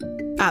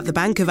At the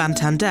Bank of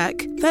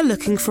Antandek, they're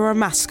looking for a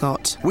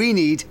mascot. We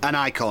need an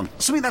icon.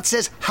 Something that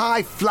says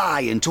high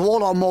flying to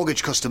all our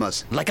mortgage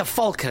customers. Like a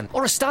falcon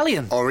or a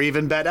stallion. Or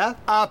even better,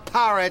 a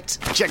parrot.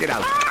 Check it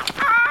out.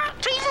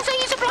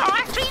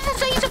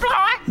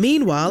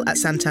 Meanwhile, at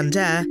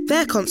Santander,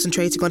 they're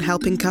concentrating on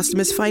helping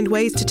customers find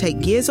ways to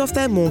take years off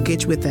their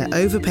mortgage with their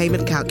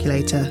overpayment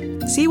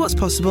calculator. See what's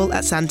possible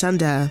at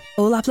Santander.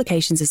 All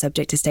applications are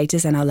subject to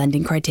status and our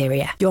lending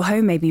criteria. Your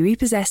home may be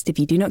repossessed if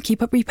you do not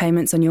keep up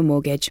repayments on your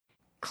mortgage.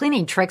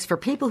 Cleaning tricks for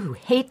people who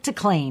hate to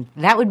clean.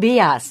 That would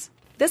be us.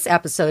 This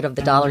episode of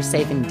the Dollar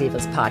Saving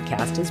Divas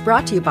podcast is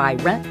brought to you by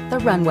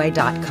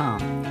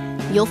RentTheRunway.com.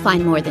 You'll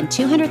find more than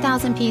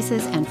 200,000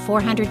 pieces and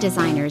 400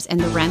 designers in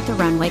the Rent the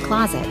Runway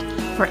closet.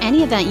 For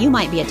any event you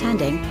might be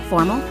attending,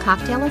 formal,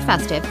 cocktail, or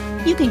festive,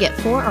 you can get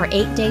 4 or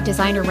 8 day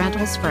designer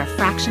rentals for a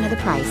fraction of the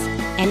price.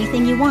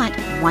 Anything you want,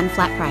 one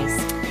flat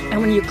price. And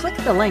when you click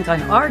the link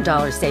on our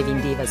Dollar Saving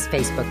Divas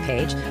Facebook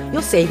page,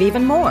 you'll save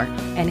even more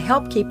and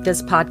help keep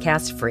this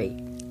podcast free.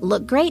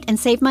 Look great and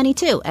save money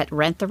too at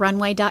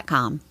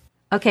renttherunway.com.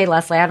 Okay,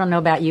 Leslie, I don't know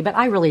about you, but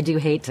I really do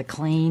hate to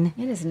clean.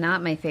 It is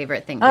not my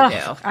favorite thing to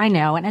do. I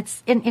know, and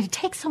it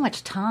takes so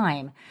much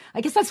time.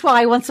 I guess that's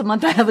why once a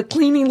month I have a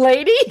cleaning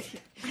lady.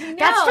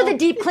 That's for the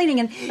deep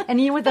cleaning, and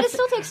you know what? But it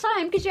still takes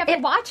time because you have to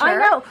watch her. I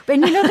know, but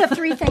you know the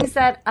 3 things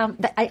that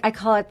I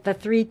call it the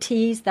 3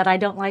 T's that I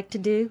don't like to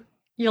do.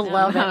 You'll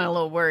love it. I'm a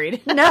little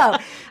worried. No,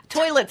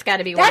 Toilet's got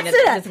to be one.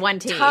 It's one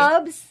T.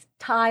 Tubs,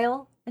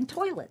 tile, and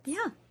toilets.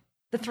 Yeah.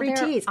 The 3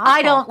 T's. Awful.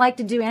 I don't like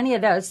to do any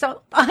of those.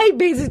 So I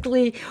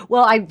basically,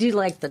 I do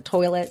like the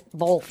toilet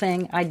bowl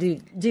thing. I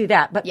do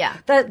that. But yeah.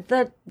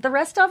 the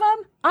rest of them,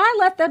 I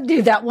let them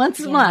do that once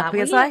a month.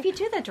 Because if you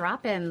do the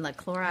drop-in, the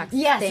Clorox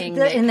thing.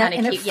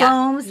 And it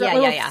foams, the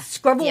little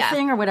scribble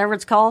thing or whatever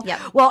it's called. Yep.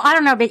 Well, I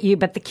don't know about you,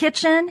 but the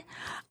kitchen,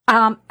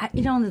 on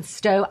the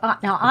stove,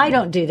 now I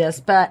don't do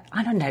this, but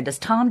I don't know, does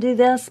Tom do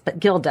this?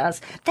 But Gil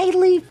does. They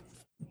leave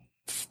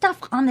stuff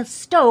on the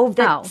stove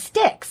that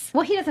sticks.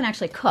 Well, he doesn't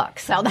actually cook,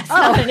 so that's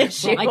not an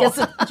issue. Well, I guess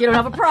you don't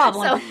have a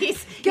problem. So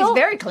he's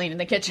very clean in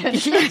the kitchen.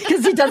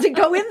 Because he doesn't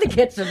go in the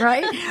kitchen,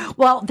 right?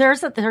 Well,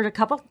 there's a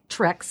couple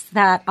tricks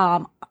that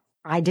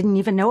I didn't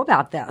even know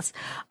about this.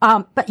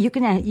 But you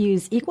can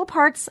use equal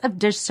parts of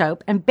dish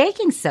soap and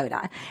baking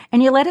soda,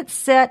 and you let it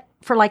sit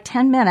for like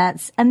 10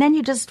 minutes, and then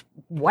you just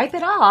wipe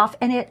it off,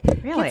 and it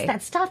gets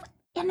that stuff.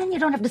 And then you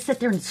don't have to sit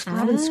there and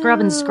scrub and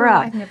scrub and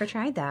scrub. I've never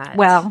tried that.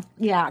 Well,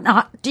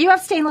 yeah. Do you have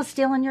stainless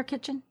steel in your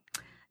kitchen?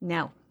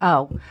 No.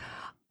 Oh.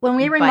 When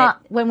we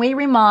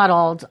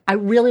remodeled, I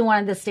really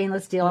wanted the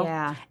stainless steel.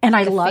 Yeah. And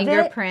I love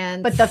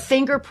fingerprints. it. But the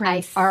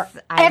fingerprints are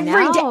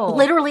every day,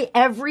 literally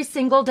every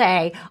single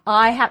day.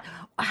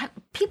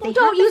 People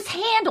don't use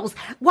handles.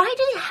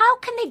 How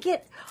can they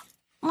get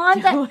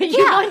on that?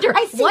 You wonder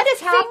what has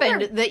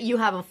happened that you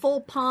have a full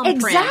palm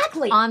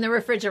print on the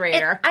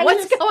refrigerator.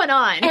 What's going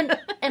on?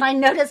 And I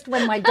noticed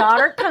when my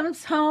daughter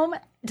comes home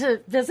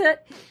to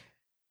visit,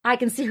 I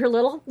can see her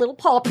little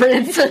paw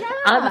prints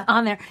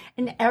on there.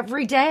 And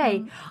every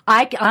day,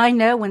 I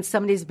know when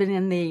somebody's been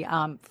in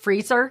the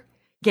freezer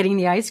getting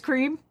the ice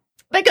cream.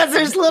 Because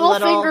there's little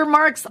finger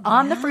marks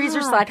on the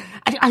freezer side.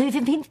 I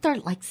think they're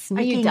like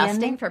sneaking in. Are you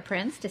dusting for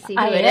prints to see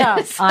who it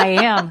is? I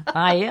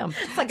am.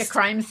 It's like a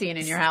crime scene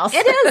in your house.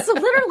 It is.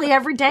 Literally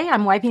every day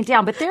I'm wiping it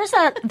down. But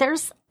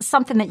there's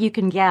something that you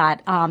can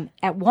get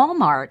at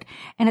Walmart,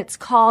 and it's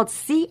called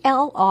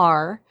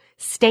CLR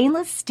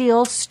Stainless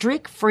Steel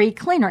Streak-Free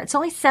Cleaner. It's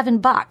only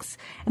 $7,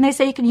 and they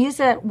say you can use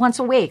it once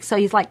a week. So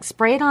you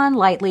spray it on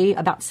lightly,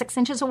 about 6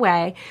 inches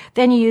away.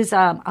 Then you use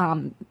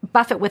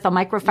buff it with a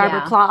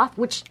microfiber cloth,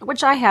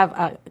 which I have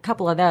a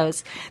couple of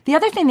those. The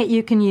other thing that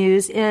you can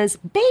use is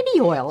baby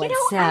oil.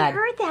 I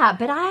heard that,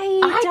 but I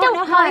don't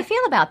know how I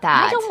feel about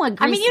that. I don't want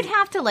grease. I mean, you'd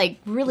have to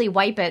really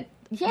wipe it.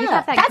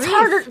 Yeah, that's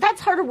harder. That's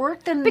harder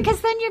work than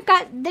because then you're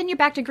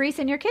back to grease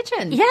in your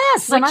kitchen.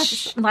 Yes,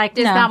 which is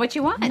not what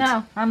you want.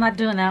 No, I'm not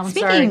doing that one.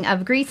 Speaking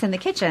of grease in the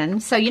kitchen,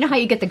 so you know how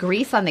you get the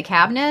grease on the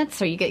cabinets,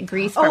 or you get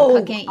grease from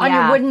cooking on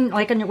your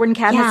wooden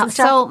cabinets and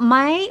stuff. So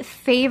my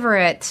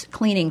favorite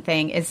cleaning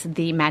thing is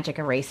the magic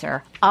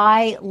eraser.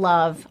 I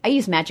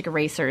use magic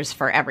erasers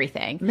for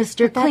everything.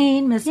 Mr.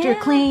 Clean, Mr.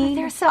 Clean.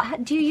 They're so.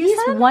 Do you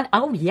use them?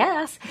 Oh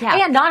yes,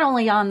 and not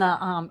only on the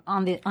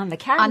cabinets, on the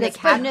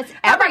cabinets,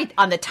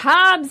 on the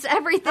tubs,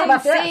 everything,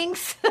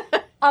 sinks,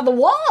 on the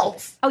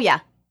walls. Oh yeah,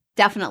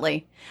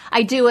 definitely.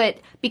 I do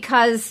it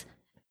because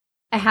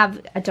I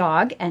have a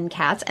dog and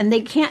cats, and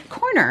they can't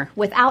corner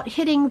without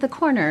hitting the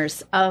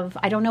corners of.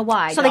 I don't know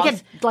why. So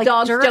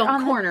dogs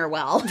don't corner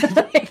well.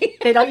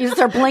 They don't use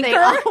their blinker. They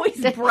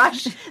always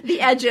brush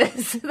the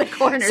edges, the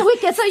corners. So you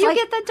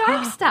get the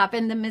dark stuff,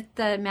 and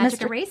the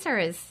magic eraser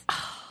is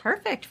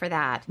perfect for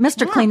that.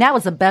 Mr. Clean, that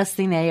was the best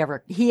thing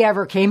he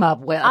ever came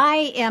up with.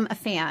 I am a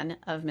fan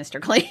of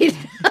Mr. Clean.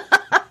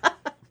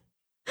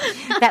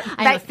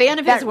 I'm a fan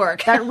of his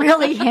work. That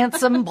really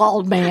handsome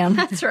bald man.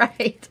 That's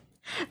right.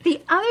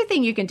 The other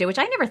thing you can do, which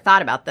I never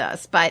thought about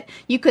this, but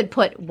you could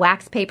put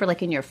wax paper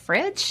in your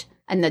fridge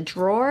and the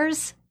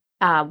drawers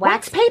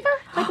wax paper?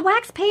 like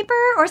wax paper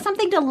or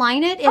something to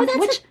line it. Oh, that's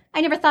which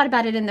I never thought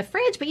about it in the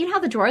fridge, but you know how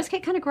the drawers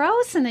get kind of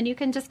gross, and then you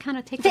can just kind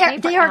of take the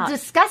paper They are out.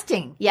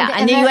 disgusting. Yeah,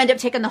 and then you end up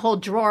taking the whole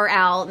drawer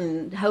out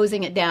and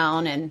hosing it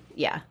down, and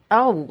yeah.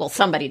 Oh. Well,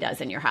 somebody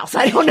does in your house.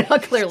 I don't know.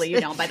 Clearly, you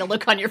don't. By the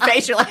look on your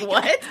face, you're like,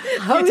 what?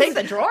 You take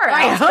the drawer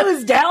I out.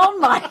 hose down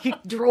my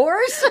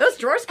drawers. Those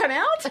drawers come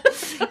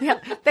out? Yeah,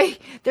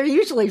 they're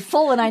usually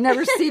full, and I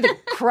never see the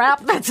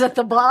crap that's at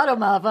the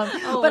bottom of them.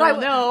 Oh, but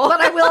no.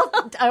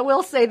 But I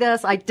will say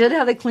this: I did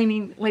have the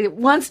cleaning lady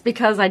once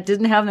because I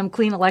didn't have them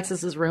clean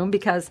Alexis's room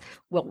because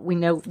we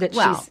know that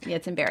she's.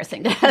 It's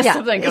embarrassing to have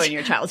something go in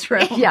your child's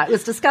room. Yeah, it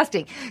was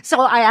disgusting. So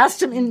I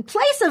asked him, in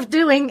place of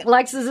doing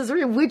Alexis's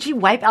room, would you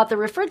wipe out the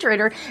refrigerator?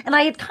 And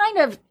I had kind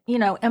of,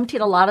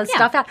 emptied a lot of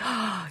stuff out.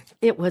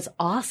 It was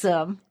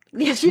awesome.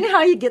 Because you know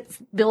how you get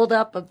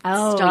buildup of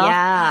stuff?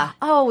 Yeah.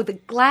 Oh, the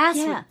glass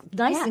was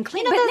nice and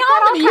clean. But now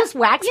I'm going to use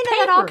wax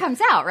paper. It all comes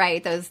out,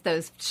 right?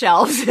 Those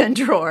shelves and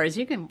drawers.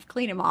 You can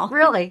clean them all.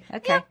 Really?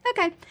 Okay. Yeah,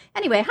 okay.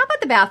 Anyway, how about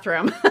the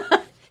bathroom?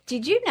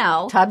 Did you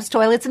know? Tubs,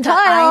 toilets, and tile.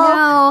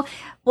 I know.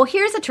 Well,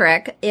 here's a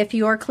trick. If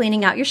you're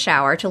cleaning out your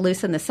shower to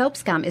loosen the soap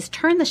scum is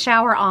turn the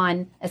shower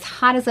on as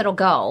hot as it'll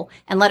go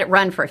and let it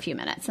run for a few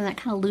minutes. And that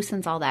kind of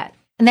loosens all that.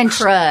 And then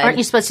crud. Aren't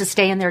you supposed to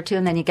stay in there too?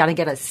 And then you got to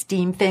get a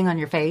steam thing on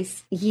your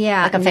face?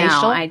 Yeah. Like a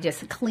facial? I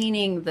just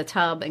cleaning the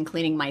tub and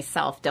cleaning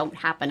myself don't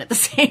happen at the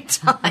same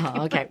time.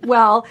 Oh, okay.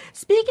 Well,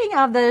 speaking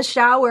of the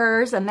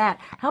showers and that,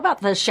 how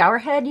about the shower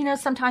head?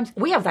 Sometimes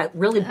we have that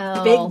really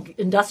big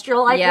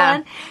industrial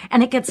one,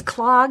 and it gets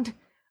clogged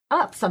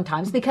up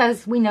sometimes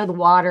because we know the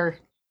water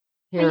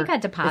here. You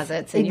got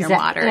deposits in your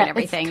water and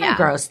everything. It's kind of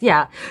gross.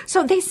 Yeah.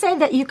 So they say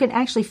that you can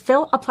actually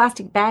fill a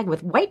plastic bag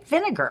with white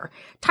vinegar,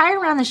 tie it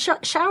around the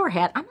shower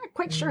head. I'm not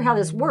quite sure how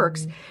this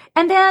works.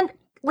 And then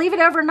leave it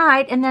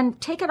overnight and then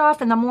take it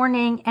off in the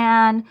morning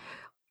and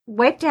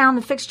wipe down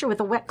the fixture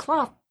with a wet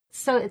cloth.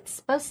 So it's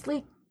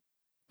supposedly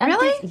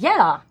Really?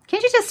 Yeah.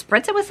 Can't you just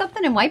spritz it with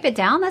something and wipe it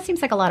down? That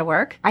seems like a lot of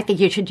work. I think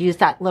you should use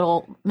that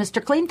little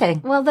Mr. Clean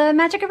thing. Well, the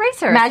magic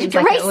eraser. Magic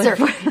eraser.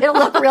 It'll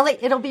look really.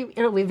 It'll be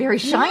very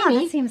shiny.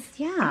 Yeah, that seems.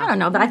 Yeah. I don't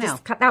know, but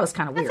that was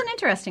kind of weird. That's an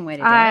interesting way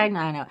to do it. I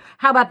know.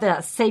 How about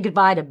the say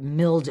goodbye to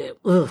mildew?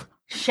 Ugh.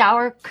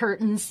 Shower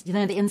curtains,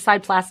 the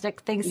inside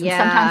plastic things. And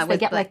sometimes they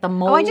get like the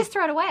mold. Oh, I just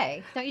throw it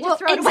away. Don't you just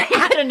throw it away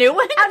and get a new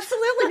one?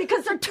 Absolutely,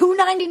 because they're $2.99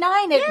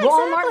 at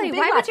Walmart. Exactly.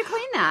 Why would you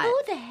clean that?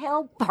 Who the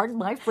hell, pardon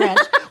my French,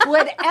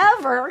 would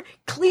ever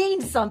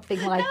clean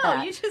something like that?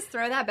 No, you just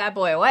throw that bad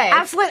boy away.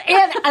 Absolutely.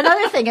 And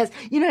another thing is,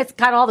 it's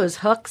got all those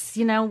hooks,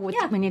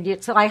 when you do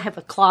it. So I have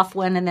a cloth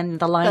one and then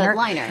the liner. The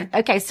liner.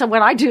 Okay, so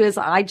what I do is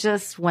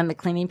when the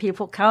cleaning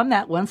people come,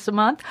 that once a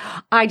month,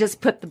 I just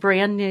put the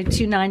brand new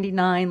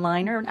 $2.99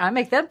 liner and I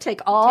make them take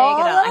all.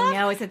 I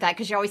know, isn't that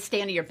because you're always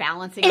standing, you're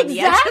balancing on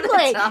the edge of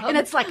the tub. And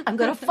it's like, I'm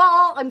going to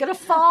fall. I got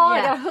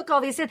to hook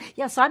all these in.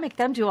 Yeah, so I make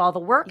them do all the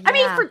work. Yeah. I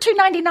mean, for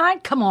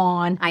 $2.99, come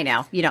on. I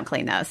know. You don't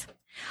clean those.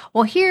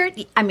 Well,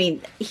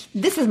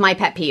 this is my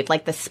pet peeve.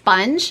 Like the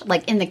sponge,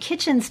 like in the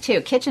kitchens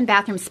too. Kitchen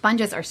bathroom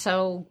sponges are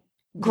so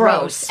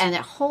gross. And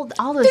it holds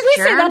all those germs.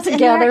 Did we say that in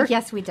together? there.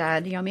 Yes, we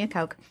did. You owe me a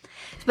Coke.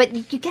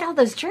 But you get all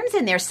those germs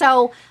in there.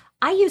 So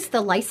I use the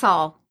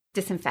Lysol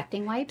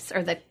disinfecting wipes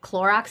or the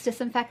Clorox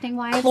disinfecting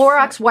wipes.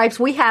 Clorox wipes,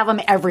 we have them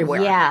everywhere.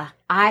 Yeah.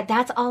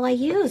 That's all I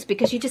use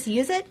because you just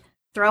use it,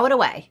 throw it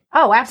away.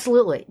 Oh,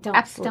 absolutely. Don't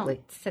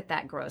sit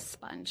that gross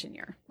sponge in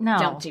your... No.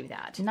 Don't do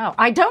that. No,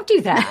 I don't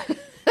do that.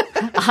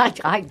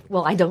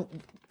 I don't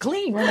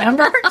clean,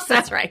 remember?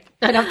 That's right.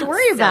 I don't have to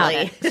worry about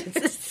it.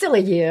 It's silly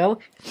you.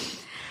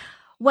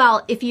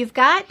 Well, if you've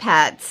got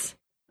pets...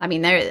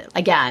 they're,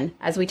 again,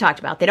 as we talked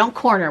about, they don't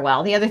corner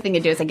well. The other thing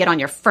to do is they get on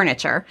your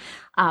furniture.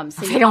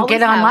 So they don't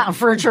get on my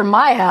furniture in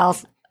my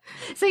house.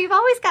 So you've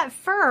always got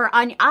fur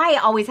on. I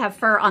always have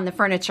fur on the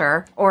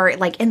furniture or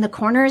like in the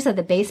corners of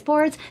the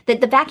baseboards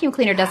that the vacuum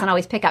cleaner doesn't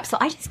always pick up. So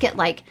I just get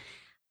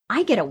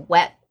I get a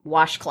wet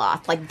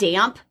washcloth, like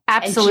damp.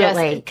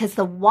 Absolutely. Because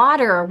the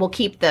water will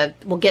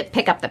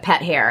pick up the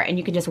pet hair and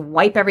you can just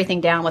wipe everything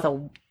down with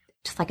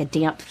just like a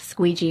damp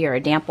squeegee or a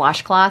damp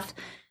washcloth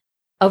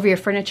over your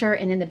furniture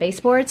and in the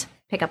baseboards,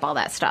 pick up all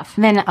that stuff.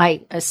 And then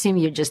I assume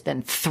you just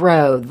then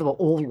throw the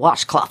old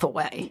washcloth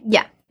away.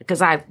 Yeah.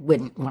 Because I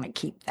wouldn't want to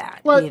keep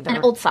that either.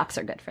 And old socks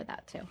are good for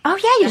that, too. Oh,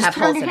 yeah. You have just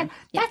put it on holes your in head. them.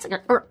 Yeah. That's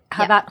good. Or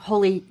how about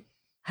holy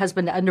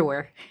husband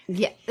underwear?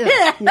 Yeah.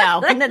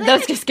 No.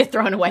 Those just get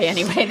thrown away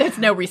anyway. There's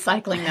no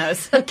recycling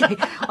those.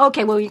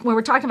 Okay. Well, when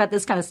we're talking about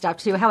this kind of stuff,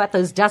 too, how about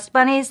those dust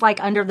bunnies,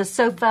 like under the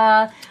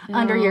sofa,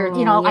 under your,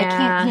 I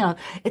can't,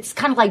 it's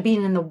kind of like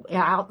being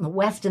out in the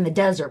West in the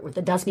desert with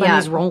the dust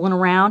bunnies rolling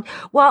around.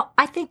 Well,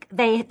 I think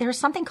there's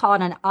something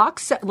called an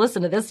OXO,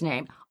 listen to this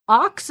name,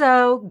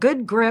 OXO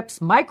Good Grips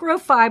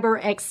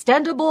Microfiber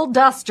Extendable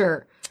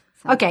Duster.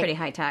 Sounds pretty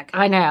high tech.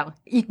 I know.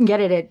 You can get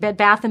it at Bed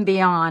Bath &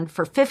 Beyond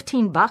for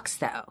 $15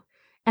 though.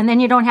 And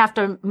then you don't have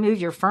to move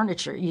your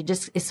furniture. You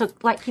just, it's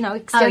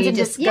extends and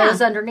just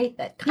goes underneath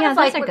it. Those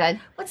are good.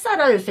 What's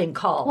that other thing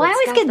called? Well,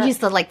 I always use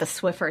the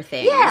Swiffer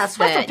thing. Yeah,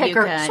 Swiffer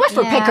picker.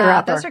 Swiffer picker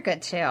upper. Those are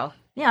good too.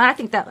 Yeah, I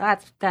think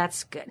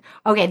that's good.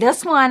 Okay,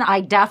 this one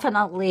I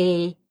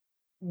definitely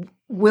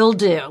will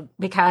do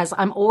because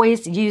I'm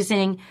always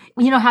using,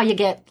 you know how you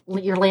get,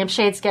 your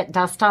lampshades get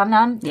dust on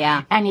them?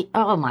 Yeah. And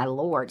oh my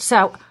Lord.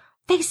 So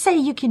they say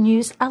you can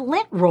use a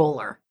lint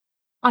roller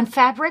on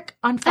fabric.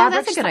 Oh,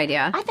 that's a good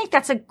idea. I think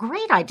that's a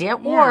great idea.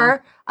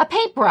 Or a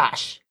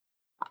paintbrush.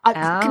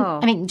 I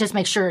mean, just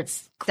make sure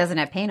it's doesn't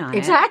have paint on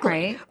exactly.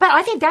 it. Right? But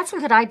I think that's a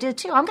good idea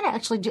too. I'm going to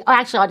actually do.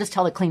 Actually, I'll just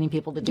tell the cleaning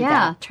people to do that.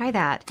 Yeah, try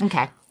that.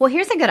 Okay. Well,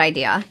 here's a good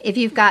idea. If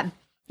you've got,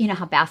 you know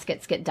how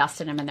baskets get dust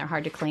in them and they're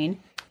hard to clean,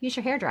 use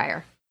your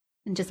hairdryer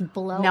and just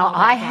blow. No, all that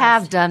I dust.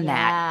 have done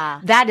Yeah.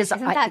 that. That is,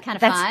 Isn't that kind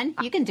of fun?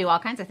 You can do all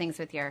kinds of things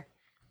with your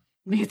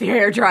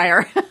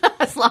hairdryer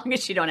as long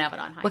as you don't have it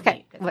on high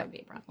heat. That would be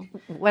a problem.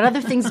 What other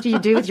things do you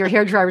do with your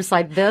hairdryer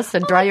besides this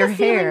and dry your the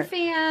hair?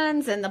 ceiling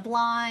fans and the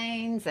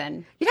blinds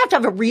and You'd have to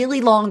have a really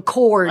long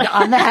cord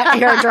on that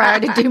hairdryer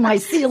to do my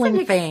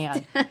ceiling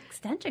fan.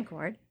 extension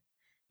cord.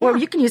 Or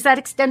you can use that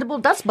extendable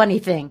dust bunny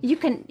thing. You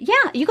can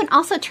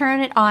also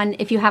turn it on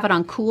if you have it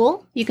on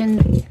cool. You can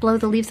blow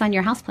the leaves on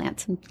your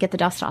houseplants and get the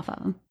dust off of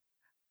them.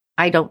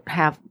 I don't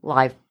have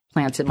live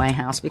plants in my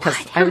house because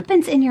What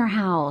happens in your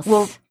house?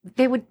 Well,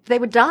 they would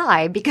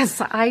die because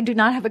I do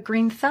not have a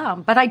green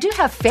thumb. But I do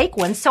have fake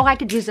ones, so I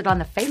could use it on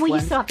the fake well,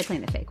 ones. you still have to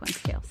clean the fake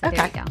ones too. So Okay.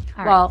 there you go. All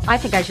right. Well, I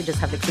think I should just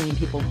have the cleaning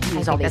people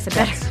use all these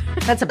things.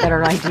 That's a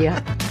better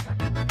idea.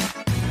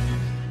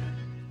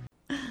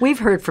 We've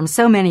heard from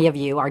so many of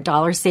you, our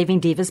Dollar Saving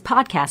Divas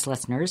podcast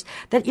listeners,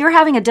 that you're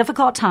having a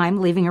difficult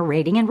time leaving a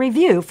rating and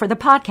review for the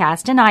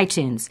podcast in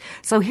iTunes.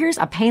 So here's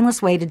a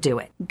painless way to do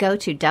it. Go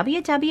to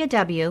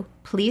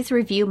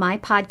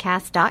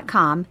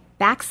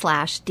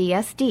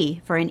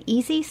www.pleasereviewmypodcast.com/DSD for an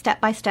easy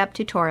step-by-step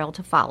tutorial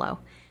to follow.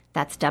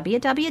 That's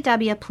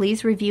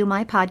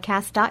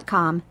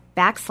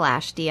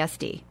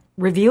www.pleasereviewmypodcast.com/DSD.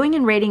 Reviewing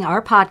and rating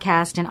our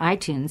podcast in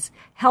iTunes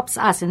helps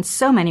us in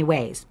so many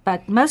ways,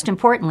 but most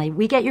importantly,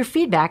 we get your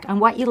feedback on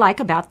what you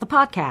like about the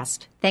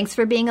podcast. Thanks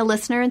for being a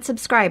listener and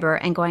subscriber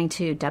and going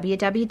to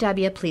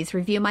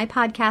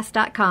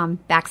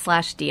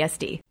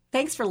www.pleasereviewmypodcast.com/DSD.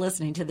 Thanks for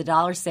listening to the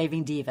Dollar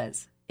Saving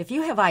Divas. If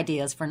you have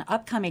ideas for an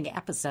upcoming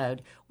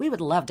episode, we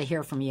would love to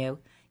hear from you.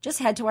 Just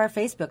head to our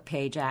Facebook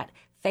page at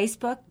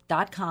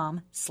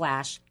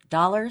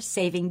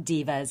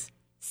facebook.com/dollarsavingdivas,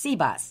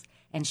 CBUS,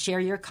 and share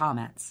your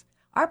comments.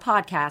 Our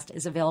podcast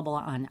is available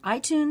on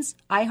iTunes,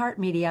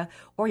 iHeartMedia,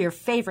 or your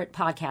favorite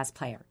podcast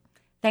player.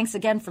 Thanks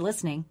again for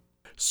listening.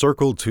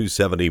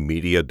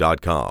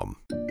 Circle270media.com.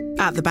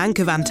 At the Bank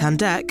of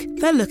Antandek,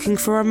 they're looking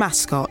for a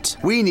mascot.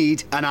 We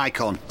need an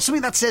icon.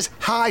 Something that says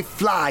high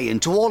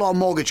flying to all our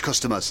mortgage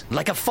customers.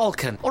 Like a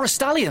falcon or a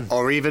stallion.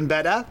 Or even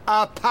better,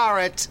 a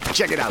parrot.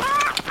 Check it out.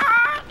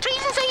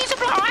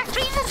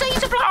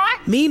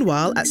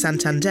 Meanwhile, at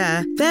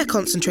Santander, they're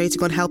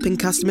concentrating on helping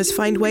customers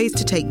find ways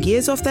to take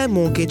years off their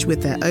mortgage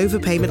with their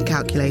overpayment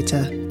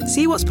calculator.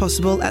 See what's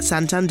possible at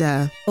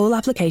Santander. All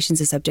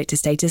applications are subject to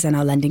status and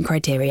our lending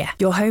criteria.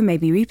 Your home may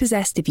be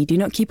repossessed if you do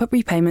not keep up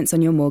repayments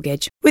on your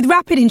mortgage. With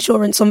Rapid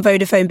Insurance on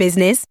Vodafone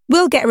Business,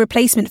 we'll get a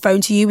replacement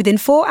phone to you within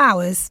 4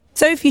 hours.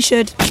 So if you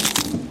should...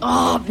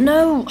 Oh,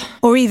 no.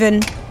 Or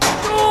even...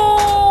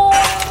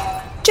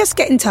 Just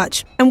get in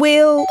touch and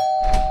we'll...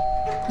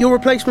 Your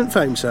replacement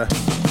phone, sir?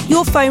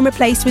 Your phone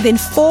replaced within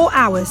 4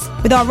 hours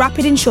with our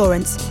Rapid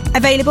Insurance.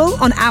 Available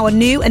on our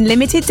new and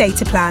limited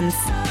data plans.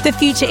 The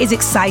future is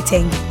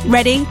exciting.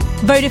 Ready?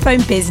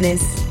 Vodafone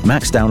Business.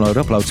 Max download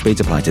upload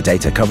speeds apply to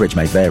data. Coverage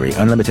may vary.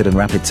 Unlimited and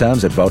rapid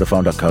terms at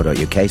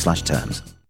vodafone.co.uk/terms.